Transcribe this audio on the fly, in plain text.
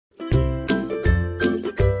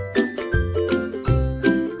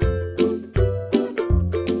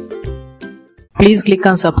Please click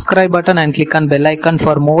on subscribe button and click on bell icon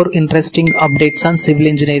for more interesting updates on civil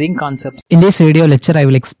engineering concepts. In this video lecture, I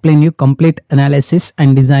will explain you complete analysis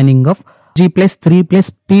and designing of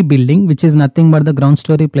G+3+P building, which is nothing but the ground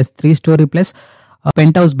story plus 3-story plus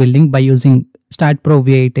penthouse building by using STAAD Pro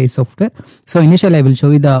software. So initially I will show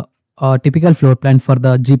you the typical floor plan for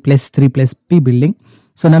the G+3+P building.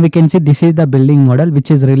 So now we can see this is the building model which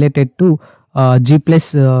is related to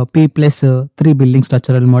G+P+3 building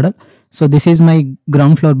structural model. So this is my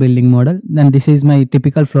ground floor building model. Then this is my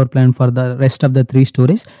typical floor plan for the rest of the 3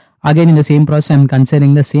 stories. Again, in the same process, I am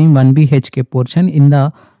considering the same 1 BHK portion in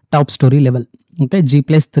the top story level. Okay,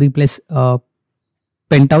 G+3+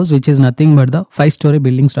 penthouse, which is nothing but the 5-story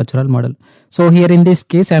building structural model. So here in this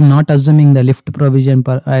case, I am not assuming the lift provision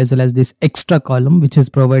as well as this extra column which is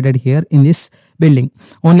provided here in this building.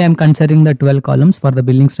 Only I am considering the 12 columns for the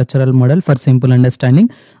building structural model for simple understanding.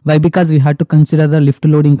 Why? Because we had to consider the lift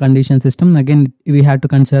loading condition system. Again, we had to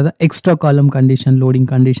consider the extra column condition loading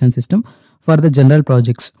condition system for the general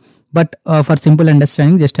projects. But for simple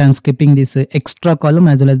understanding, just I am skipping this extra column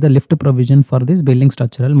as well as the lift provision for this building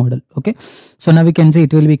structural model. Okay. So now we can see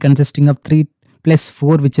it will be consisting of 3 plus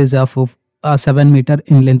 4, which is of 7 meter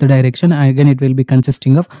in length direction. And again, it will be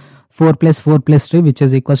consisting of 4 plus 4 plus 3, which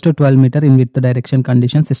is equals to 12 meter in width direction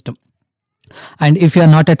condition system. And if you are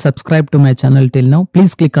not yet subscribed to my channel till now,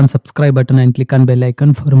 please click on subscribe button and click on bell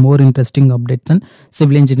icon for more interesting updates on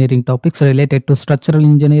civil engineering topics related to structural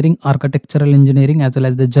engineering, architectural engineering, as well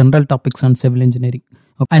as the general topics on civil engineering.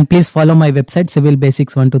 Okay. And please follow my website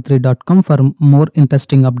civilbasics123.com for more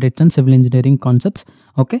interesting updates on civil engineering concepts.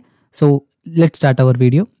 Okay, so let's start our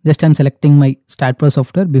video. Just I'm selecting my STAAD Pro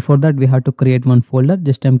software. Before that, we have to create one folder.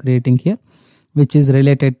 Just I'm creating here, which is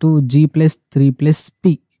related to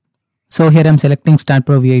G+3+P. So here I am selecting STAAD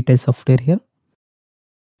Pro software here.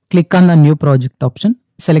 Click on the new project option.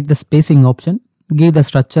 Select the spacing option. Give the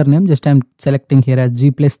structure name. Just I am selecting here as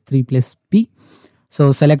G+3+P.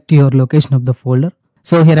 So select your location of the folder.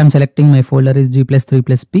 So here I am selecting my folder is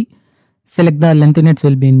G+3+P. Select the length units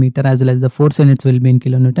will be in meter as well as the force units will be in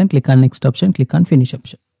kilonewton. Click on next option. Click on finish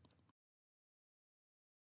option.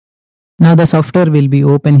 Now the software will be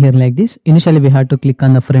open here like this. Initially we have to click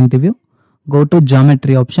on the front view. Go to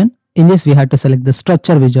geometry option. In this, we have to select the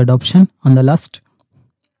structure wizard option on the last.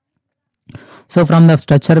 So from the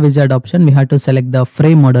structure wizard option, we have to select the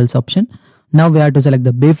frame models option. Now we have to select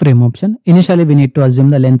the bay frame option. Initially, we need to assume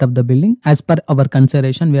the length of the building. As per our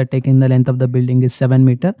consideration, we are taking the length of the building is 7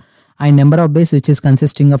 meter. And number of bays, which is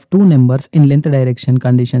consisting of 2 numbers in length direction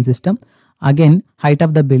condition system. Again, height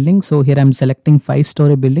of the building. So here I am selecting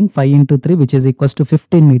 5-story building, 5 into 3, which is equals to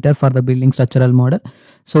 15 meter for the building structural model.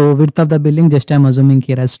 So width of the building, just I am assuming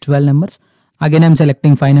here as 12 numbers. Again, I am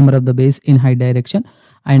selecting 5 number of the bays in height direction,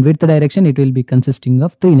 and width direction, it will be consisting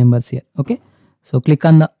of 3 numbers here. Okay. So click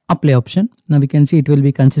on the apply option. Now we can see it will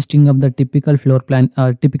be consisting of the typical floor plan,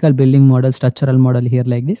 typical building model, structural model here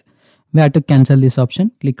like this. We have to cancel this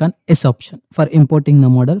option. Click on S option for importing the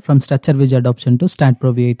model from structure wizard option to STAAD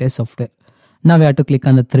Pro software. Now we have to click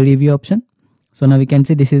on the 3D view option. So now we can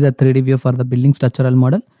see this is the 3D view for the building structural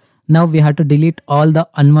model. Now we have to delete all the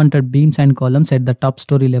unwanted beams and columns at the top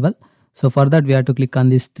story level. So for that we have to click on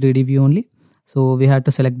this 3D view only. So we have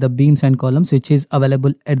to select the beams and columns which is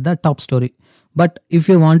available at the top story. But if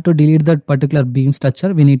you want to delete that particular beam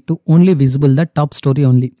structure, we need to only visible the top story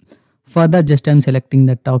only. For that, just I am selecting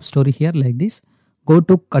the top story here like this. Go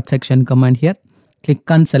to cut section command here. Click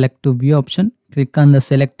on select to view option. Click on the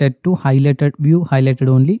selected to highlighted view, highlighted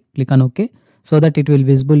only. Click on OK, so that it will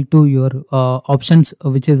visible to your options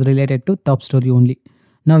which is related to top story only.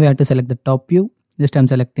 Now we have to select the top view. Just I'm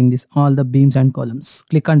selecting this all the beams and columns.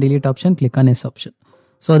 Click on delete option. Click on S option,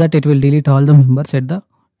 so that it will delete all the members at the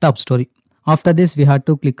top story. After this, we have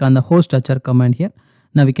to click on the whole structure command here.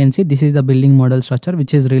 Now we can see this is the building model structure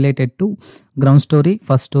which is related to ground story,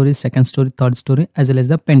 first story, second story, third story, as well as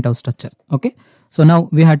the penthouse structure. Okay. So now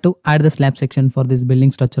we have to add the slab section for this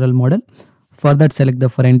building structural model. For that, select the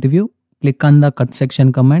front view. Click on the cut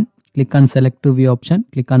section command. Click on select to view option.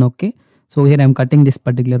 Click on OK. So here I am cutting this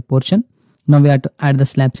particular portion. Now we have to add the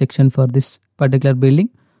slab section for this particular building.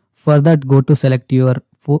 For that, go to select your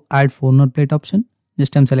add 4 node plate option.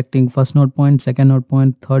 Just I am selecting first node point, second node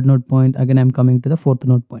point, third node point. Again, I am coming to the 4th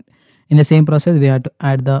node point. In the same process, we have to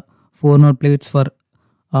add the 4 node plates for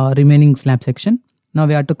remaining slab section. Now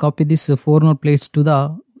we have to copy this 4 node plates to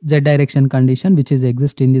the Z direction condition which is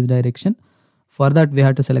exist in this direction. For that, we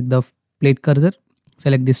have to select the plate cursor.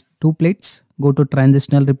 Select these 2 plates. Go to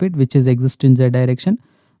transitional repeat which is exist in Z direction,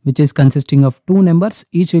 which is consisting of 2 numbers.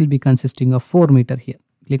 Each will be consisting of 4 meter here.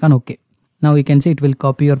 Click on OK. Now you can see it will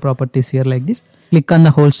copy your properties here like this. Click on the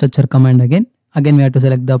whole structure command again. Again we have to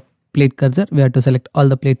select the plate cursor. We have to select all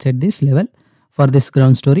the plates at this level. For this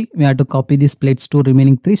ground story, we have to copy these plates to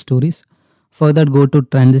remaining 3 stories. Further, go to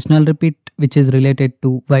transitional repeat, which is related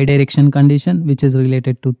to y direction condition, which is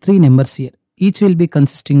related to 3 numbers here. Each will be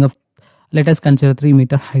consisting of, let us consider 3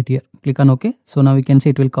 meter height here. Click on OK. So now we can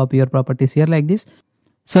see it will copy your properties here like this.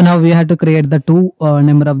 So now we have to create the 2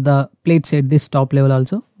 number of the plates at this top level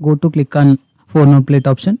also. Go to click on 4 node plate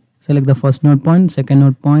option. Select the first node point, second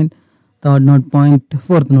node point, third node point,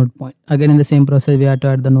 fourth node point. Again in the same process we have to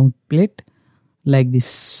add the node plate like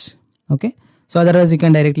this. Okay. So otherwise you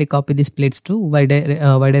can directly copy these plates to y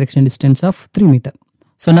direction distance of 3 meter.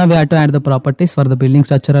 So now we have to add the properties for the building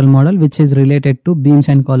structural model, which is related to beams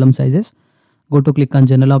and column sizes. Go to click on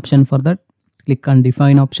general option. For that, click on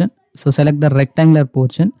define option. So select the rectangular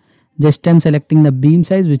portion. Just I'm selecting the beam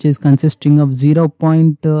size, which is consisting of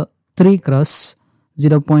 0.3 cross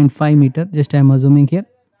 0.5 meter. Just I'm assuming here.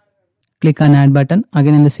 Click on add button.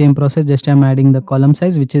 Again in the same process, just I'm adding the column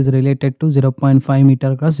size, which is related to 0.5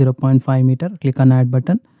 meter across 0.5 meter. Click on add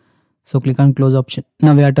button. So click on close option.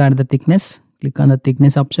 Now we have to add the thickness. Click on the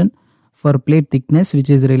thickness option. For plate thickness,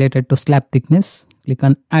 which is related to slab thickness, click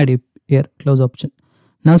on add it here, close option.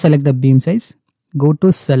 Now select the beam size. Go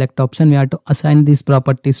to select option. We have to assign these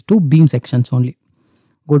properties to beam sections only.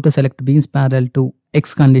 Go to select beams parallel to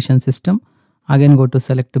X condition system. Again go to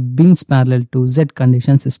select beams parallel to Z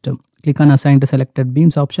condition system. Click on assign to selected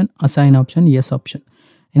beams option, assign option, yes option.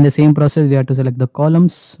 In the same process we have to select the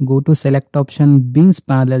columns. Go to select option, beams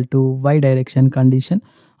parallel to Y direction condition,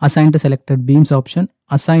 assign to selected beams option,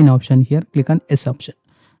 assign option here, click on S option.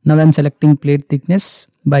 Now I am selecting plate thickness.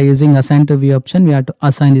 By using assign to V option, we have to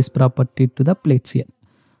assign this property to the plates here.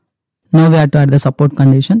 Now we have to add the support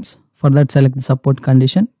conditions. For that, select the support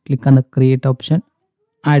condition, click on the create option,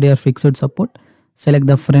 add your fixed support, select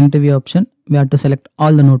the front view option. We have to select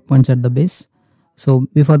all the node points at the base. So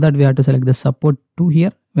before that we have to select the support to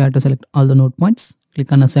here. We have to select all the node points.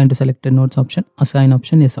 Click on assign to selected nodes option, assign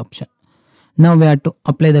option, yes option. Now we have to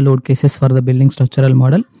apply the load cases for the building structural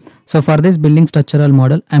model. So for this building structural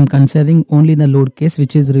model, I am considering only the load case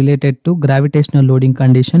which is related to gravitational loading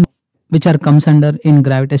condition, which are comes under in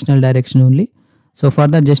gravitational direction only. So for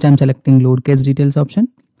that, just I am selecting load case details option.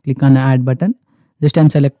 Click on add button. Just I am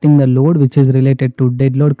selecting the load which is related to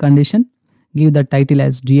dead load condition. Give the title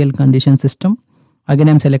as DL condition system. Again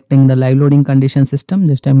I am selecting the live loading condition system.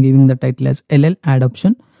 Just I am giving the title as LL add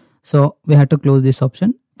option. So we have to close this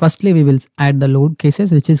option. Firstly we will add the load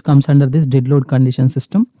cases which is comes under this dead load condition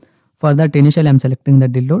system. For that, initially I am selecting the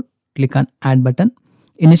dead load. Click on add button.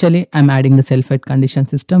 Initially I am adding the self-height condition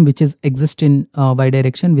system which is exist in y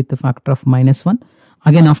direction with the factor of -1.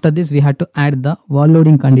 Again after this we had to add the wall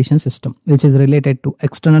loading condition system which is related to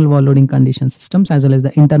external wall loading condition systems as well as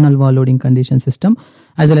the internal wall loading condition system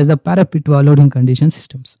as well as the parapet wall loading condition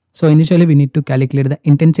systems. So initially we need to calculate the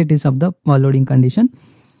intensities of the wall loading condition.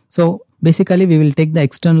 So basically we will take the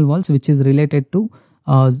external walls which is related to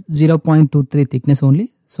 0.23 thickness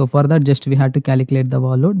only. So for that, just we have to calculate the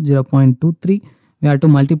wall load 0.23. We have to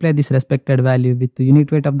multiply this respected value with the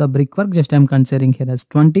unit weight of the brickwork. Just I am considering here as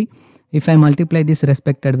 20. If I multiply this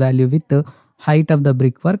respected value with the height of the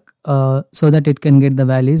brickwork, so that it can get the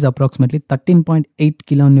value is approximately 13.8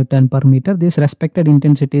 kilonewton per meter. This respected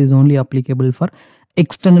intensity is only applicable for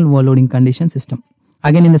external wall loading condition system.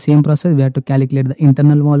 Again in the same process we have to calculate the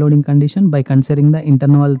internal wall loading condition by considering the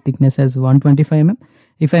internal thickness as 125 mm.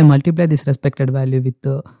 If I multiply this respected value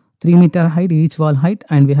with 3 meter height each wall height,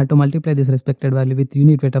 and we have to multiply this respected value with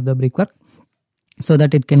unit weight of the brickwork, so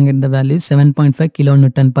that it can get the value 7.5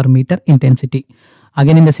 kilonewton per meter intensity.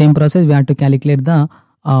 Again in the same process we have to calculate the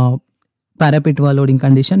parapet wall loading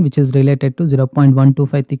condition which is related to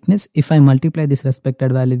 0.125 thickness. If I multiply this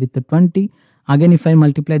respected value with 20, again if I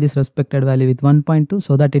multiply this respected value with 1.2,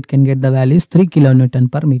 so that it can get the values 3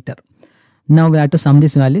 kilonewton per meter. Now we have to sum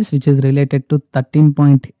these values which is related to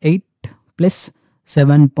 13.8 plus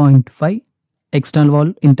 7.5 external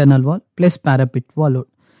wall, internal wall plus parapet wall load,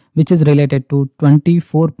 which is related to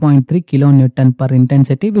 24.3 kilonewton per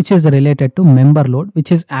intensity, which is related to member load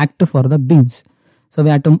which is act for the beams. So we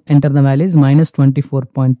have to enter the values minus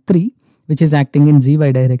 24.3 which is acting in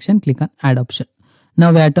ZY direction. Click on add option.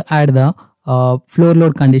 Now we have to add the floor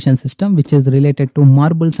load condition system which is related to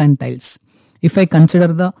marbles and tiles. If I consider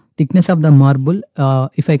the thickness of the marble,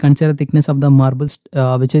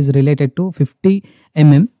 which is related to 50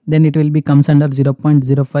 mm, then it will be comes under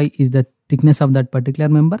 0.05 is the thickness of that particular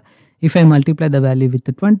member. If I multiply the value with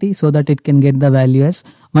 20, so that it can get the value as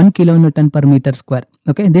 1 kilonewton per meter square.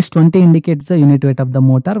 Okay, this 20 indicates the unit weight of the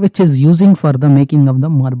mortar which is using for the making of the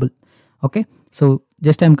marble. Okay, so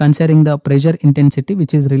just I am considering the pressure intensity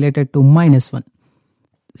which is related to -1.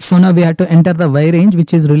 So now we have to enter the Y range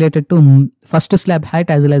which is related to first slab height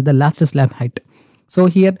as well as the last slab height. So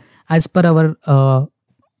here as per our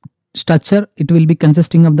structure, it will be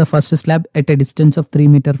consisting of the first slab at a distance of 3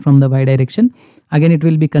 meter from the Y direction. Again it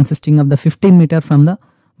will be consisting of the 15 meter from the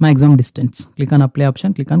maximum distance. Click on apply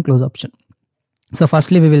option, click on close option. So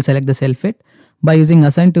firstly we will select the self weight. By using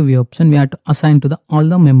assign to view option, we have to assign to all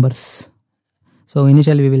the members. So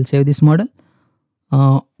initially we will save this model.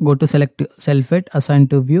 Go to select self weight, assign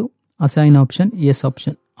to view, assign option, yes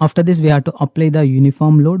option. After this we have to apply the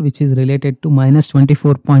uniform load which is related to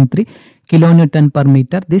 -24.3 kilonewton per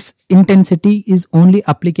meter. This intensity is only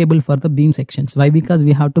applicable for the beam sections. Why? Because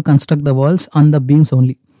we have to construct the walls on the beams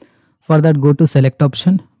only. For that, go to select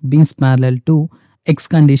option, beams parallel to X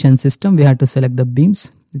condition system. We have to select the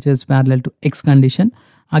beams which is parallel to X condition.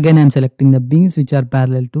 Again I am selecting the beams which are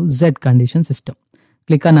parallel to Z condition system.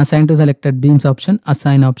 Click on assign to selected beams option,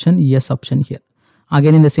 assign option, yes option here.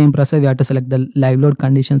 Again in the same process we have to select the live load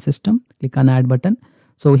condition system. Click on add button.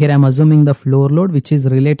 So here I am assuming the floor load which is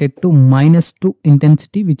related to -2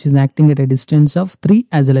 intensity which is acting at a distance of 3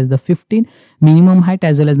 as well as the 15 minimum height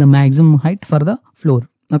as well as the maximum height for the floor.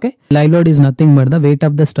 Okay, live load is nothing but the weight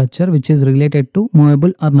of the structure which is related to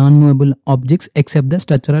movable or non-movable objects except the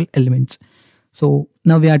structural elements. So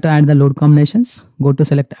now we have to add the load combinations. Go to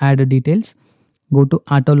select add details. Go to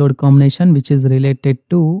auto load combination which is related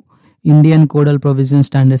to Indian Codal Provision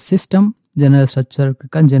Standard System, general structure,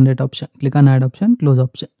 click on generate option, click on add option, close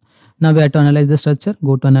option. Now we have to analyze the structure.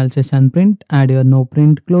 Go to analysis and print, add your no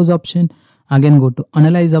print, close option. Again go to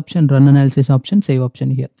analyze option, run analysis option, save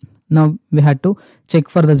option here. Now we had to check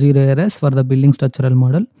for the 0 errors for the building structural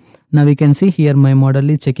model. Now we can see here my model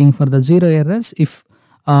is checking for the 0 errors. If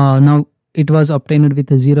now it was obtained with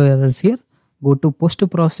the 0 errors here, go to post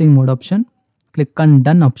processing mode option, click on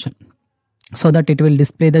done option, so that it will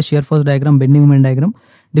display the shear force diagram, bending moment diagram,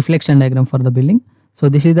 deflection diagram for the building. So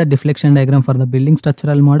this is the deflection diagram for the building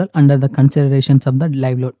structural model under the considerations of the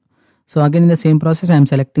live load. So again in the same process I am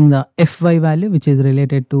selecting the Fy value which is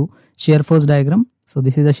related to shear force diagram. So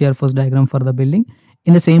this is the shear force diagram for the building.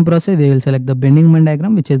 In the same process we will select the bending moment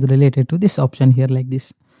diagram which is related to this option here like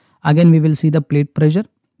this. Again we will see the plate pressure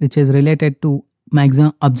which is related to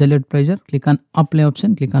maximum absolute pressure. Click on apply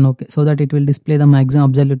option, click on OK, so that it will display the maximum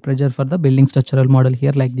absolute pressure for the building structural model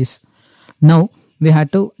here like this. Now we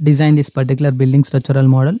had to design this particular building structural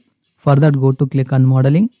model. For that, go to click on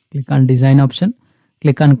modeling, click on design option,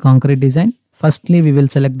 click on concrete design. Firstly we will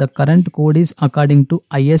select the current code is according to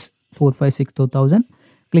IS 456-2000.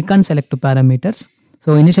 Click on select parameters.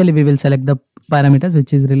 So initially we will select the parameters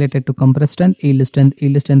which is related to compressed strength, yield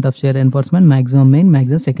strength of shear reinforcement, maximum main,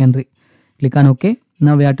 maximum secondary. Click on OK.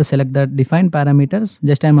 Now we have to select the defined parameters.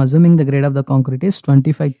 Just I am assuming the grade of the concrete is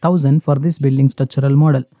 25,000 for this building structural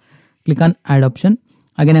model. Click on add option.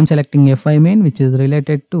 Again I am selecting Fi main which is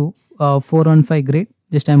related to 415 grade.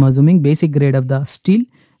 Just I am assuming basic grade of the steel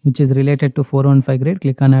which is related to 415 grade.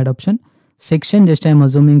 Click on add option. Section, just I am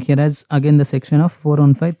assuming here as again the section of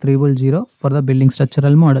 415-300 for the building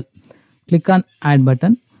structural model. Click on add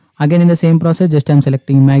button. Again in the same process just I am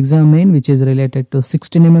selecting maximum main which is related to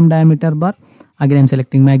 16 mm diameter bar. Again I am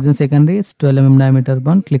selecting maximum secondary is 12 mm diameter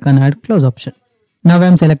bar. Click on add close option. Now I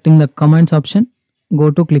am selecting the commands option. Go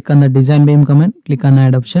to click on the design beam command, click on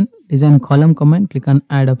add option. Design column command, click on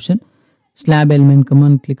add option. Slab element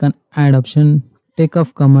command, click on add option.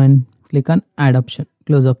 Takeoff command, click on add option,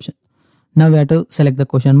 close option. Now we have to select the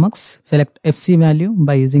question marks. Select FC value.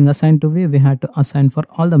 By using assign to view we have to assign for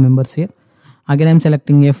all the members here. Again I am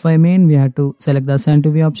selecting Fi main. We have to select the assign to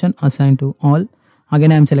view option, assign to all.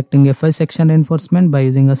 Again I am selecting Fi section reinforcement. By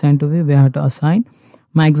using assign to view we have to assign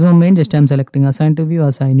maximum main. Just I am selecting assign to view,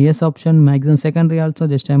 assign yes option. Maximum secondary also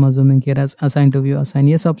just I am assuming here as assign to view, assign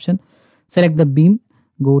yes option. Select the beam.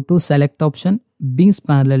 Go to select option, beams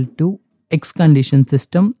parallel to X condition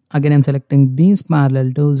system. Again I am selecting beams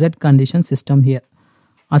parallel to Z condition system here.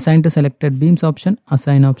 Assign to selected beams option,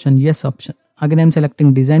 assign option yes option. Again I am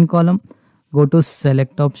selecting design column. Go to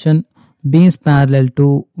select option, beams parallel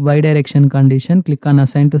to Y direction condition. Click on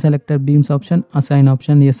assign to selected beams option, assign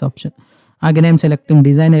option yes option. Again I am selecting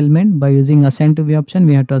design element. By using assign to view option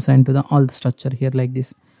we have to assign to the all the structure here like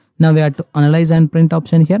this. Now we have to analyze and print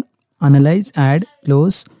option here. Analyze, add,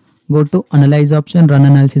 close. Go to analyze option, run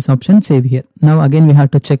analysis option, save here. Now again we have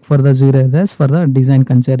to check for the 0 errors for the design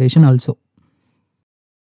consideration also.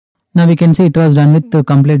 Now we can see it was done with the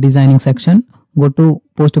complete designing section. Go to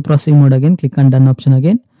post processing mode again, click on done option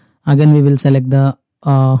again. Again we will select the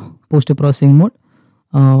post processing mode.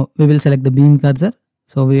 We will select the beam cursor.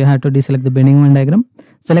 So we have to deselect the bending moment diagram.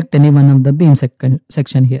 select any one of the beam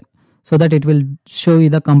section here, so that it will show you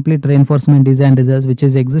the complete reinforcement design results which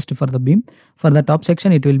is exist for the beam. For the top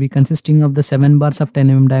section, it will be consisting of the 7 bars of 10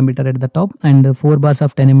 mm diameter at the top and 4 bars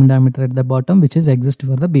of 10 mm diameter at the bottom, which is exist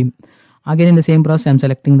for the beam. Again, in the same process, I am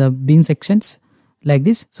selecting the beam sections like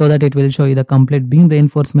this, so that it will show you the complete beam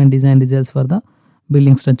reinforcement design results for the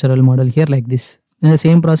building structural model here like this. In the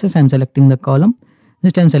same process, I am selecting the column.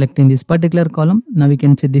 Next, I am selecting this particular column. Now we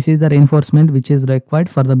can see this is the reinforcement which is required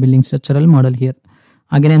for the building structural model here.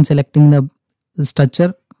 Again, I am selecting the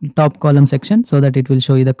structure top column section, so that it will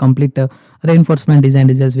show you the complete reinforcement design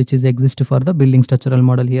results which is exist for the building structural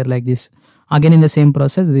model here like this. Again, in the same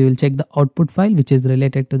process, we will check the output file which is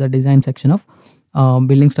related to the design section of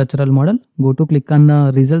building structural model. Go to click on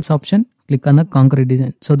the results option, click on the concrete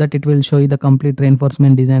design, so that it will show you the complete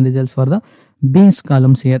reinforcement design results for the beams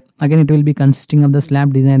columns here. Again, it will be consisting of the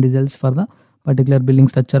slab design results for the particular building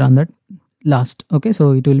structure on that last. Okay,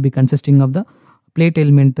 so it will be consisting of the plate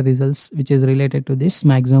element results which is related to this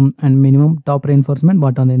maximum and minimum top reinforcement,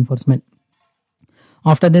 bottom reinforcement.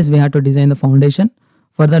 After this, we have to design the foundation.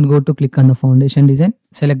 For that, go to click on the foundation design,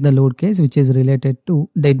 select the load case which is related to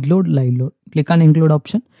dead load, live load. Click on include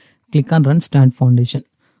option, click on run STAAD foundation.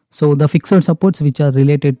 So the fixed supports which are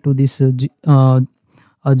related to this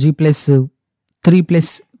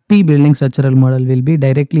G+3+P building structural model will be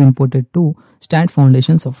directly imported to STAAD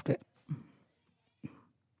foundation software.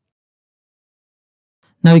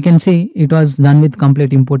 Now we can see it was done with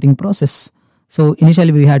complete importing process. So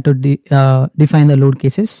initially we had to define the load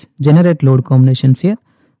cases, generate load combinations here,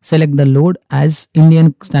 select the load as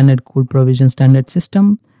Indian standard code provision standard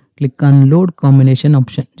system, click on load combination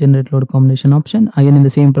option, generate load combination option. Again, in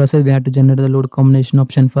the same process, we have to generate the load combination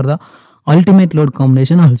option for the ultimate load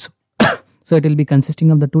combination also. So it will be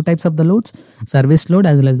consisting of the two types of the loads, service load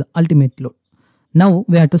as well as the ultimate load. Now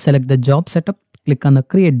we have to select the job setup, click on the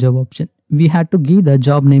create job option. We had to give the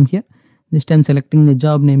job name here. This time selecting the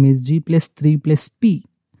job name is G+3+P.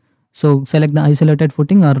 So select the isolated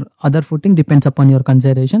footing or other footing, depends upon your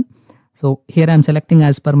consideration. So here I am selecting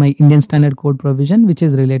as per my Indian standard code provision which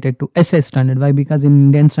is related to SS standard. Why? Because in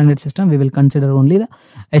Indian standard system we will consider only the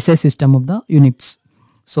SS system of the units.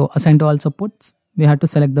 So assign to all supports, we have to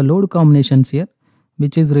select the load combinations here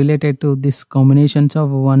which is related to this combinations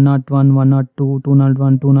of 101, 102,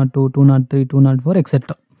 201, 202, 203, 204,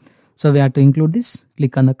 etc. So we have to include this,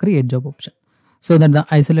 click on the create job option, so that the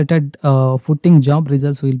isolated footing job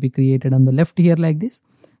results will be created on the left here like this.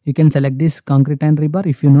 You can select this concrete and rebar.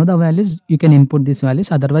 If you know the values, you can input these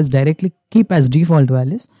values. Otherwise, directly keep as default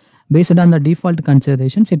values. Based on the default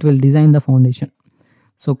considerations, it will design the foundation.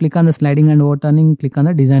 So click on the sliding and overturning, click on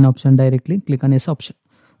the design option directly, click on yes option,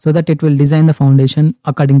 so that it will design the foundation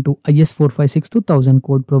according to IS 456-2000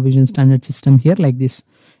 code provision standard system here like this.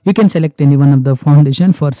 You can select any one of the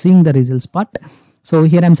foundation for seeing the results part. So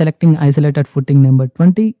here I am selecting isolated footing number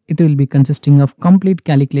 20. It will be consisting of complete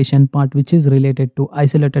calculation part which is related to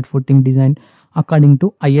isolated footing design according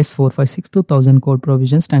to IS 456-2000 code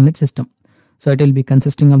provision standard system. So it will be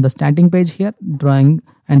consisting of the starting page here, drawing,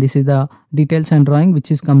 and this is the details and drawing which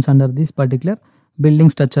is comes under this particular building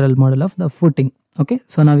structural model of the footing. Okay,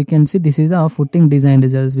 so now we can see this is the footing design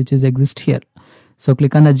results which is exist here. So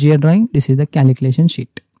click on the GA drawing. This is the calculation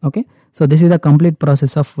sheet. Okay, so this is the complete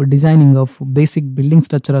process of designing of basic building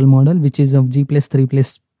structural model which is of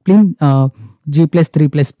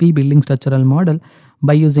G+3+P building structural model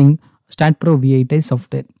by using STAAD Pro V8i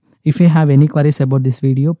software. If you have any queries about this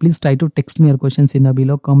video, please try to text me your questions in the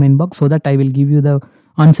below comment box so that I will give you the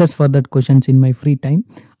answers for that questions in my free time.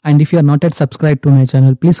 And if you are not yet subscribed to my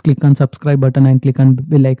channel, please click on subscribe button and click on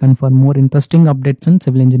bell icon for more interesting updates on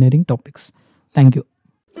civil engineering topics. Thank you.